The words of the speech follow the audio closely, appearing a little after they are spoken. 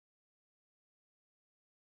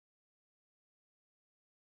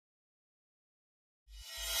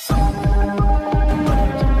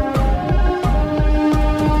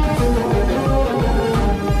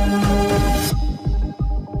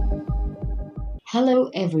Hello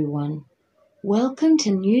everyone. Welcome to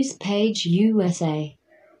Newspage USA.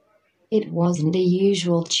 It wasn't a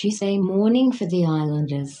usual Tuesday morning for the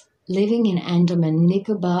islanders living in Andaman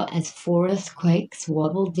Nicobar as four earthquakes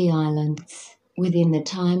wobbled the islands within the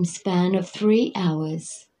time span of 3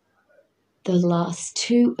 hours. The last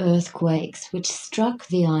two earthquakes which struck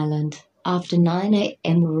the island after 9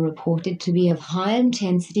 a.m. were reported to be of high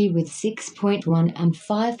intensity with 6.1 and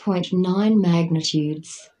 5.9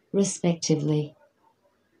 magnitudes, respectively.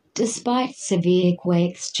 Despite severe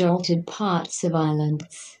quakes jolted parts of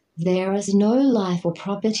islands, there is no life or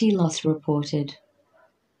property loss reported.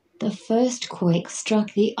 The first quake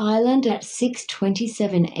struck the island at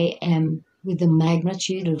 6:27 a.m. with a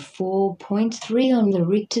magnitude of 4.3 on the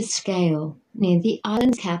Richter scale, near the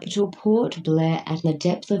island's capital Port Blair at a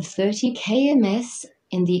depth of 30 km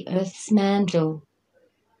in the Earth's mantle.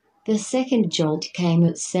 The second jolt came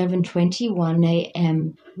at 7:21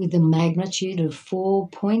 a.m. with a magnitude of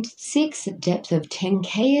 4.6 at depth of 10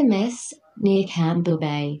 km near Camber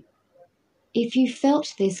Bay. If you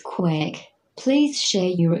felt this quake, please share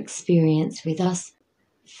your experience with us.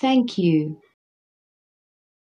 Thank you.